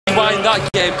rewind that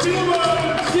game.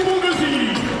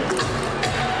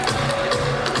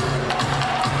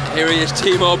 Here he is,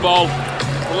 Timo Boll,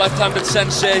 the left-handed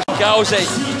sensation. Gauzy,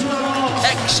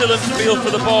 excellent feel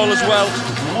for the ball as well.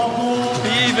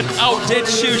 He even outdid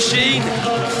Shushin.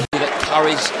 That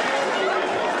carries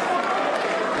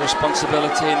the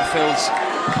responsibility and fills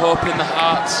hope in the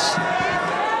hearts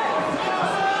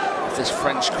of this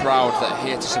French crowd that are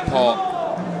here to support.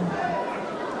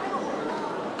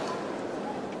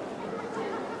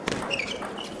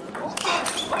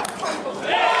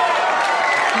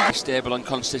 Stable and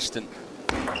consistent.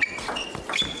 Kicks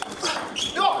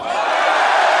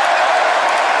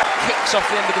off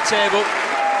the end of the table.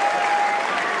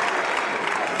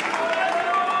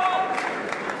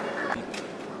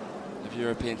 Of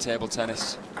European table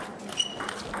tennis.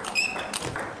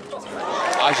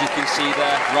 As you can see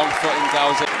there, wrong foot in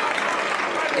Gauzy.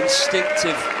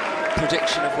 Instinctive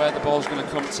prediction of where the ball's going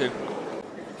to come to.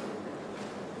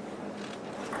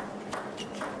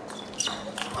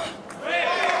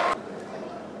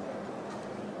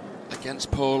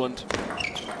 Against Poland. It's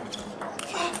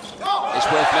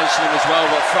worth mentioning as well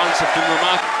that France have done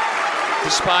remarkable,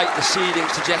 despite the seeding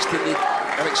suggesting they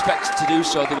are expected to do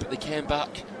so. They came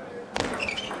back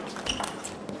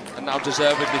and now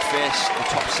deservedly face the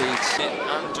top seeds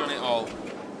and done it all.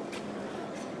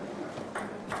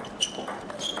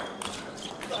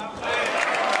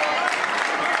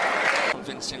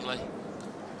 Convincingly.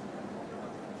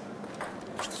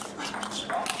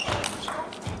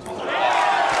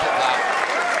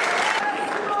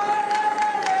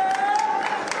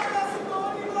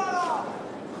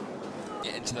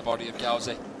 Into the body of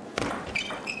Gauzy.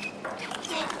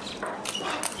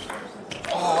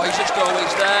 Oh, he's just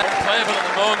always there, playable at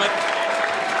the moment.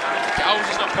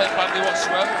 Gauzy's not playing badly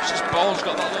whatsoever, it's just Boll's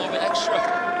got that little bit extra.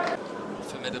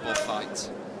 Formidable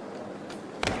fight.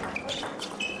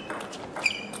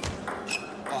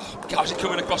 Oh, Gauzy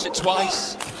coming across it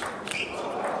twice.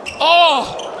 Oh!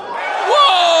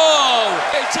 Whoa!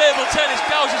 Hey, table tennis,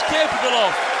 Gauzy's capable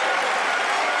of.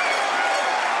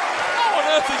 How on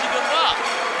earth has he done that?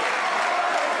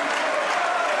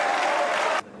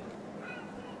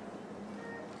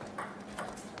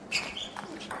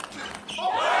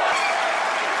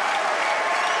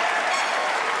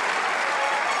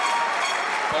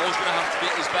 Boll's going to have to be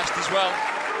at his best as well.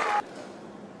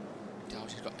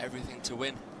 Gauzy's got everything to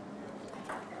win.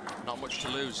 Not much to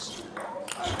lose.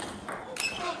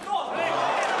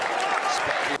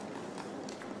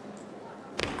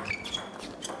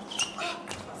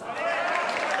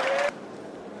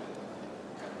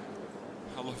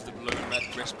 I love the blue and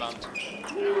red wristband. That's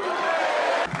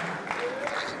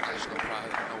national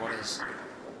pride, I don't know what is.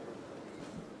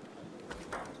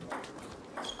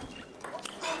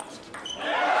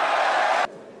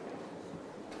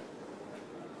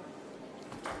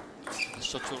 The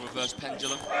subtle reverse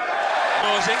pendulum.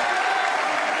 Closing.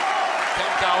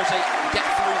 Can Gauzy get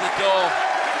through the door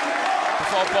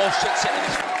before Boll shuts it in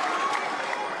his...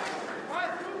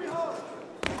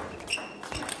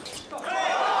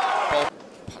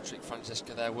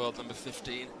 Francisca there, world number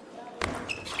 15.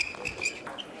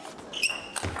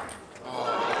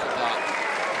 Oh, look at that.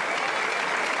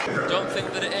 Don't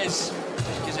think that it is,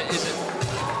 because it isn't.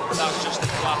 That's just the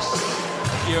class.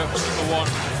 Europe's number one.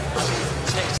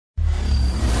 Takes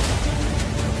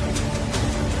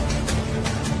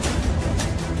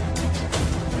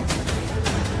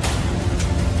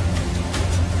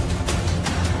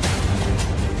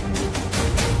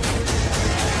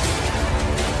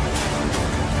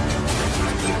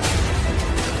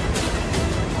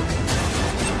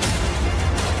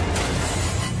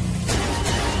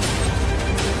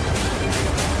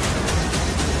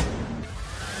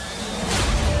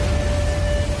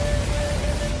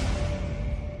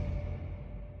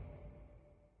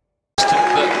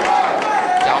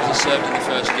served in the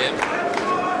first game.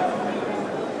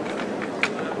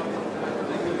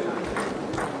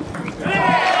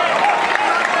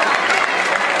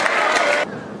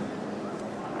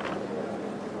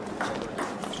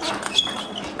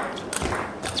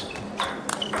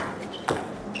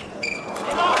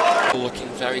 Looking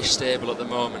very stable at the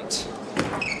moment.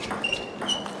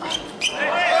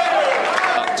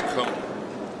 That to come,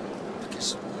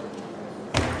 because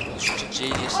he's such a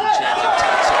genius in changing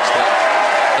tactics that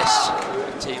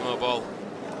Timo Boll.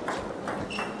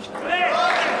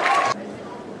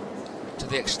 To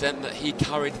the extent that he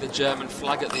carried the German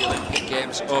flag at the Olympic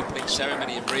Games opening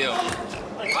ceremony in Rio.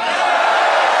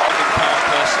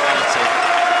 Personality,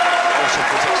 also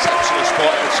for his exceptional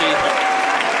sporting achievement.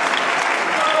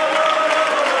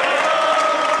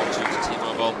 To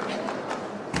Timo Boll.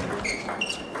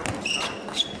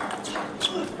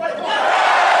 With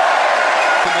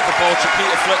the ball,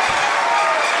 Chiquita flick.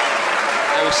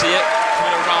 There we see it,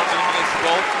 coming around underneath the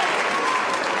ball.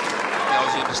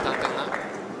 Gauzy understanding that.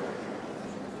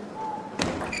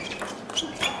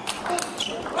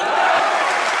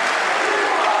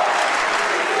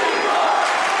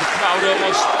 The crowd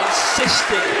almost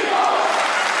insisting.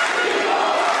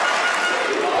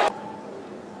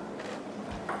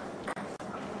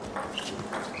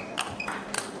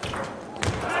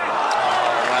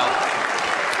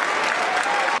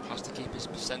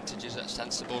 Percentages at a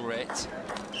sensible rate. But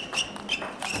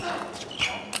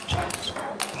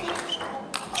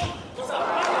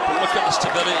look at the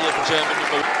stability of the German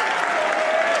number.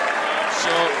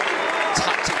 So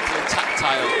tactically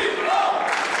tactile.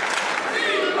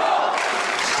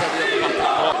 Steady on the back of the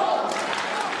ball.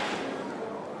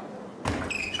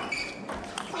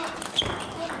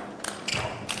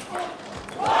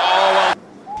 Oh well,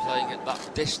 playing at that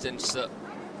distance that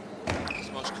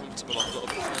is most comfortable off the other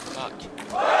further back.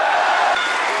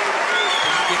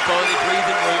 Doesn't give Boll any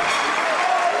breathing room.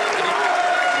 Any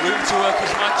room to work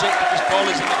his magic, because Boll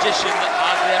is a magician that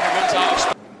hardly ever runs out of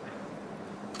space.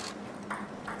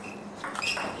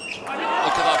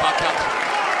 Look at that backhand.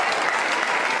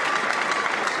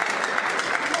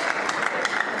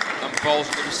 And Boll's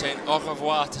going to be saying au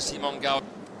revoir to Simon Gauzy.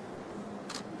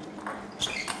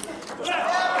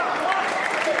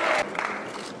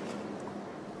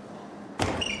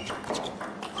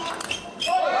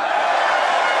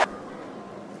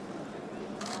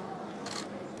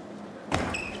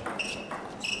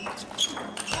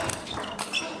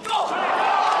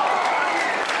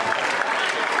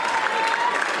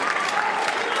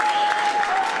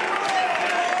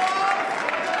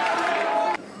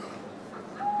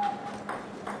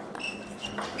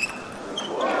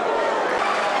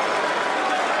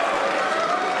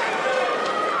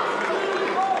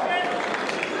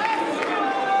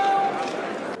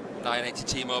 To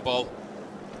Timo Boll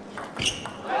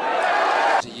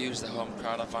to use the home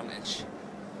crowd advantage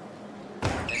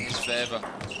in his favour.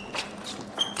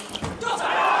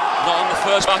 Not on the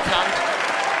first backhand.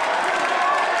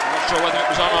 I'm not sure whether it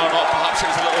was on or not. Perhaps it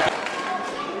was a little bit.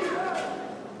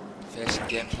 Facing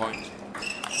game point.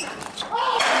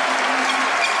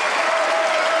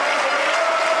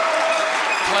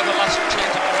 Clever last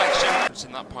change of direction. It's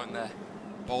in that point there.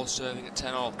 Boll serving at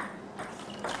 10-all.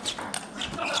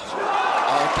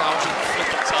 Oh, Gauzy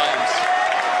flip at times.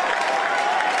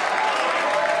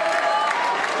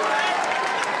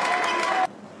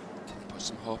 Can he put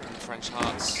some hope in the French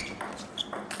hearts? He can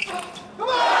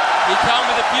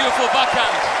with a beautiful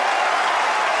backhand.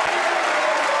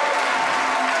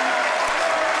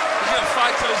 He's going to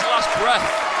fight till his last breath.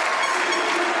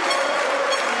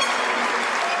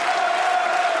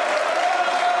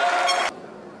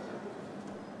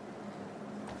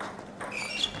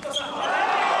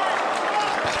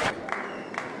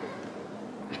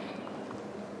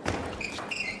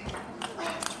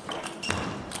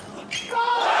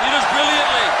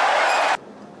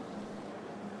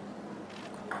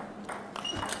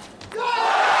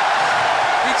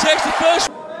 Takes the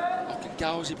first. How can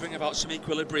Gauzy bring about some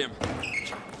equilibrium? Ooh.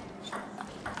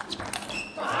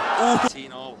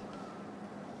 18-all.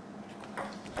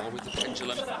 Ball with the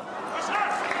pendulum. Who's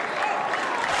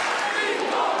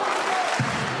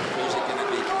it going to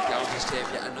be? Can Gauzy save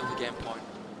yet another game point?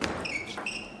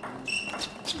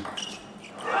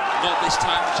 Not this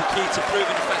time. Chiquita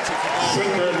proving effective for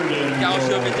Boll. Gauzy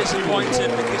will be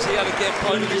disappointed because he had a game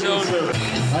point of his own.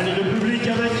 Allez, le public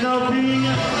avec Naoping.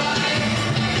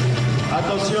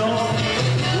 Attention,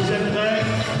 vous êtes prêts?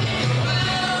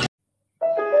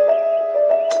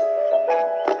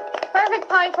 Perfect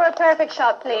time for a perfect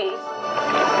shot, please.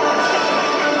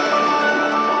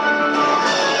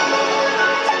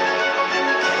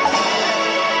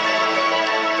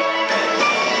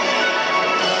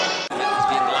 Has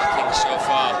been lacking so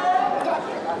far.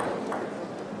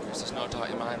 Because there's no doubt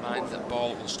in my mind that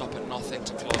Boll will stop at nothing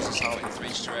to close us out in 3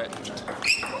 straight.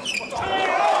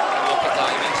 Look at that,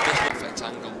 he makes this perfect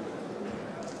angle.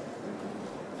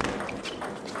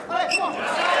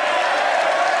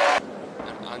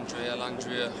 And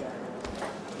Landria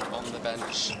on the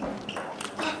bench.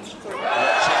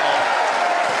 Watching on.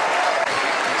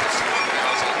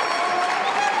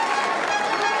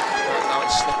 Right now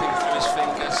it's slipping through his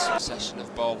fingers. Session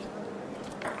of Boll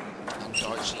and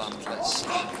Deutschland, let's see.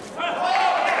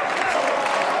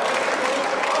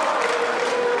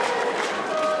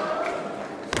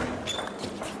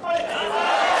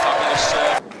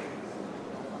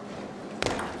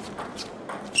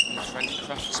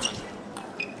 Craftsman.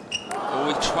 Oh,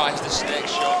 he tries the snake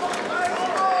shot.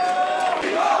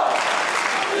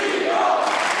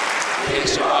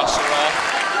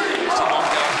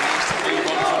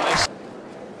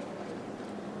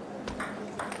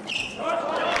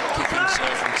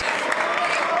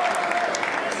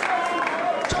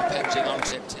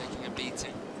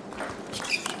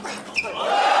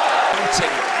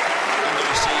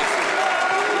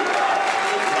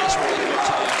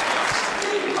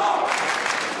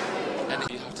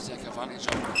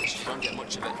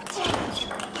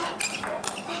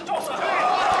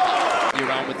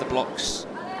 with the blocks.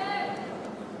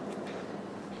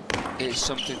 It's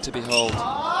something to behold. We're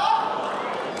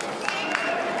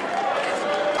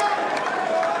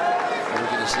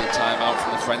going to see a timeout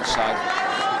from the French side.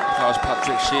 If I was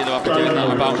Patrick Sheila, I'd be doing that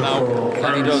about now.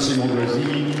 And he does.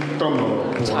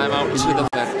 Timeout to the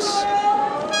fence.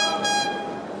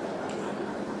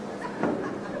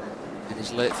 In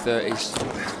his late 30s,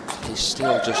 he's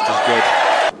still just as good.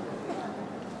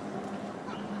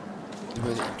 The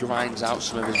way that he grinds out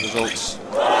some of his results.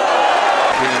 Been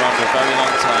around for a very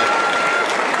long time.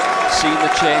 Seen the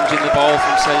change in the ball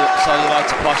from cellulite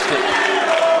to plastic.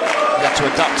 He had to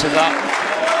adapt to that.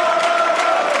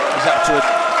 He had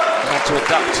to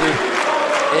adapt to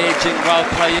aging while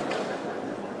playing.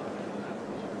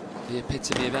 The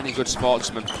epitome of any good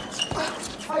sportsman.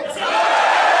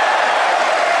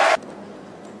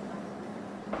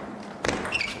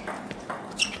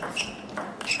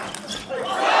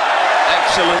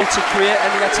 Excellent to create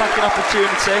any attacking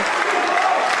opportunity.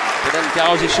 But then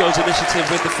Gauzy shows initiative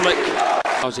with the flick.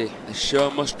 Gauzy, the show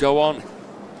must go on,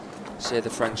 say the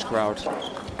French crowd.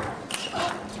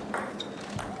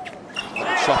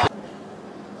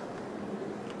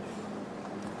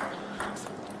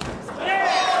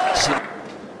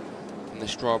 And the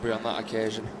strawberry on that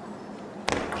occasion.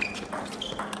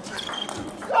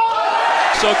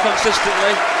 So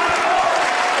consistently,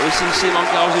 we see Timo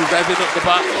Gauzy revving up the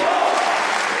back.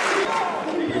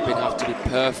 Would have to be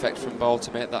perfect from Boll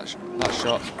to make that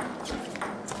shot.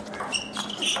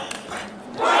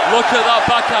 Look at that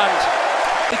backhand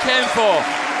he came for.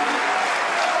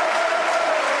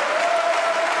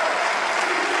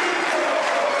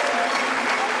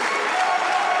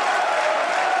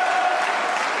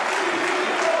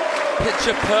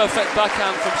 Picture perfect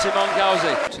backhand from Timo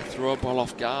Gauzy. To throw a ball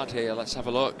off guard here, let's have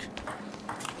a look.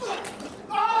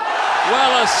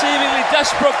 Well, a seemingly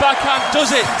desperate backhand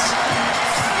does it.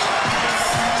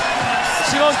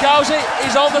 Timo Gauzy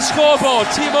is on the scoreboard.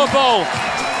 Timo Boll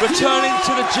returning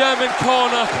to the German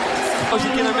corner. Is he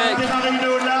going to make a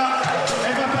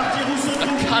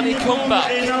canny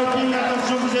comeback?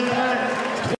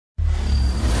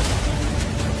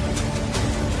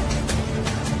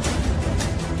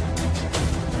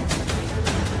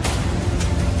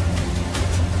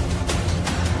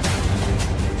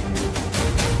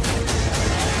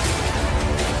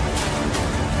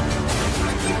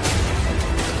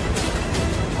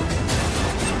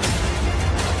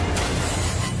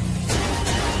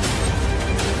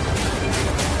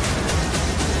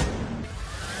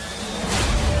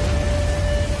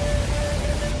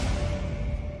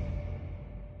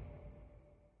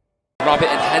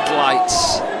 Rabbit in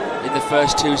headlights in the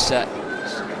first two sets.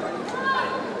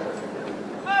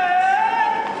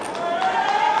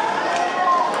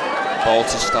 Ball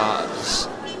to start at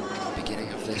the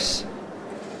beginning of this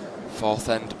fourth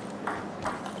end.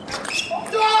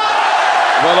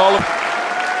 Well, all of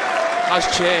has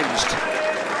changed.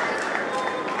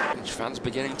 Each fans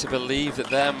beginning to believe that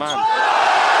their man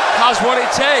has what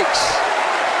it takes.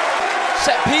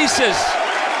 Set pieces.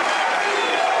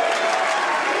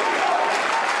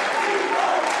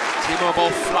 Timo Boll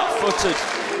flat-footed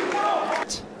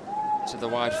to the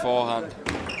wide forehand.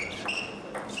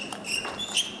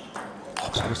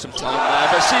 There was some talent there,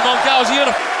 but Timo Gauzy,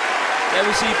 there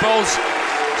we see Boll's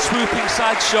swooping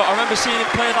side shot. I remember seeing him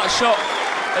play that shot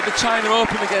at the China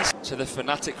Open against to the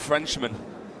fanatic Frenchman.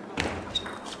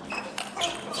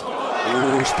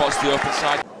 Ooh, spots the open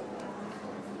side.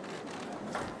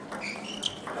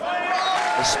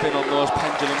 The spin on those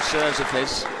pendulum serves of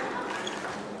his.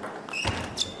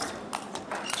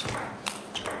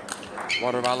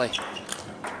 What a rally.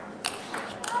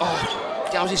 Oh,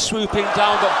 Gauzy swooping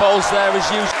down, but Boll's there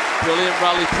as usual. Brilliant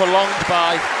rally, prolonged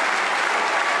by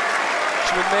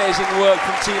some amazing work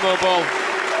from Timo Boll.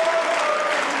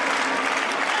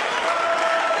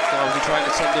 Gauzy trying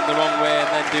to send him the wrong way and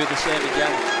then do the same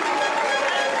again.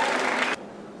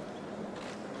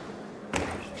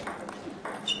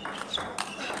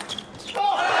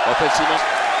 Up at Timo.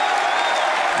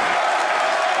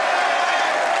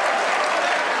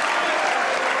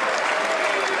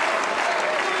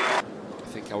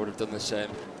 I would have done the same.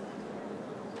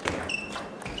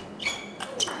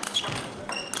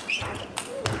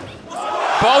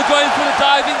 Boll going for the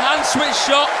diving hand switch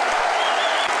shot.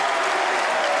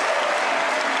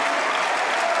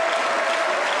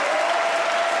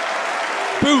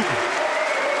 Boom.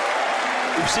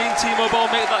 We've seen Timo Boll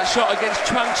make that shot against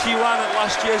Chuan Chi-wan at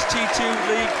last year's T2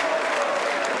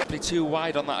 League. Be too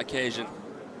wide on that occasion.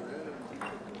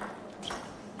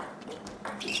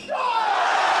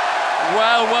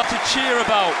 Well to cheer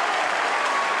about.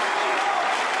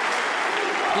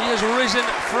 He has risen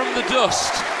from the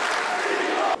dust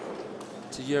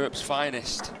to Europe's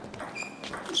finest.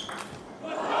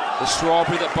 The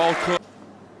strawberry that Boll cut.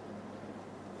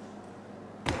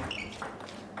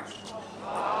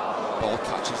 Boll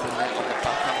catches the net on the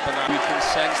backhand banana. You can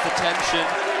sense the tension.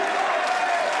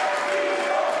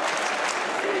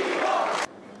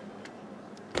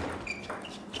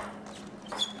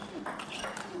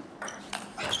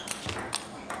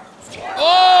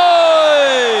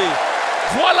 Oh!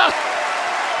 Voila!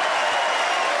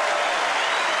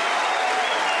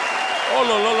 Oh,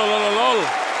 lol, lol, lol, lol.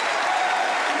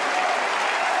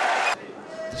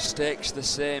 The stakes the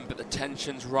same, but the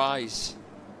tensions rise.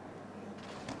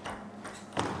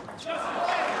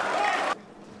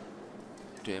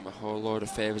 Do him a whole load of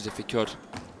favours if he could.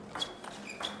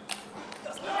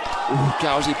 Ooh,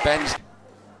 Gauzy bends.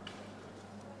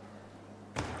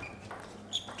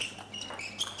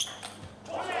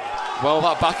 Well,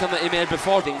 that backhand that he made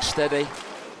before, being steady,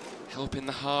 helping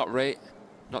the heart rate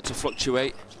not to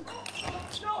fluctuate.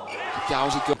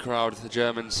 Gauzy, good crowd, the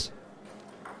Germans.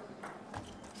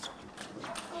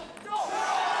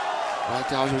 Well,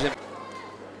 Gauzy was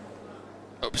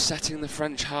upsetting the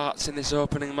French hearts in this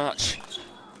opening match.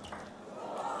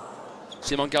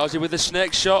 Timo Gauzy with the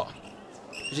snake shot.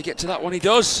 Does he get to that one? He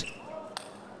does.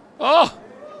 Oh!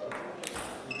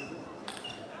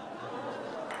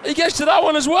 He gets to that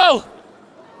one as well.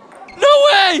 No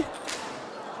way!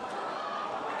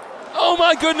 Oh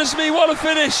my goodness me, what a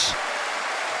finish.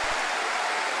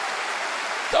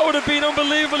 That would have been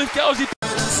unbelievable if Gauzy...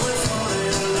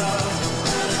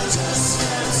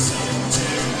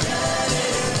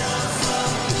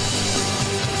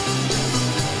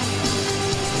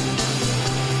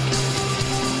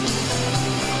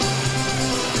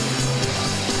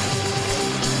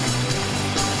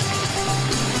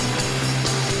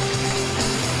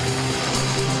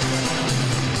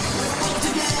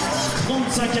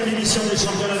 édition des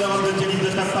championnats d'Europe de tennis de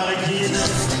table par équipe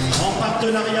en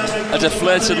partenariat avec... A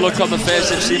deflated look on the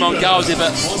face of Timo Gauzy,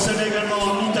 but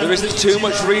there isn't too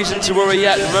much reason to worry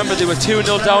yet. Remember, they were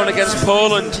 2-0 down against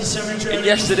Poland in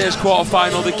yesterday's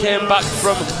quarter-final. They came back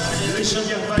from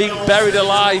being buried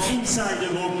alive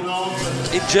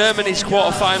in Germany's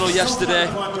quarter-final yesterday.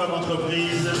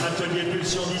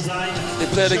 They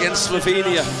played against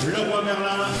Slovenia.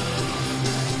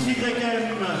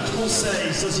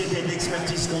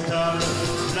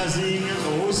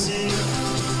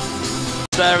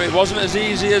 There, it wasn't as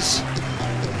easy as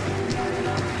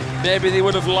maybe they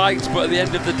would have liked, but at the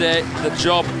end of the day, the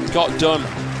job got done.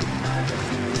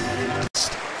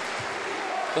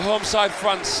 The home side,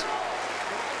 France.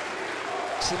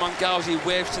 Timo Gauzy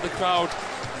waves to the crowd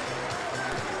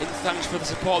in thanks for the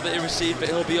support that he received, but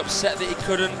he'll be upset that he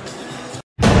couldn't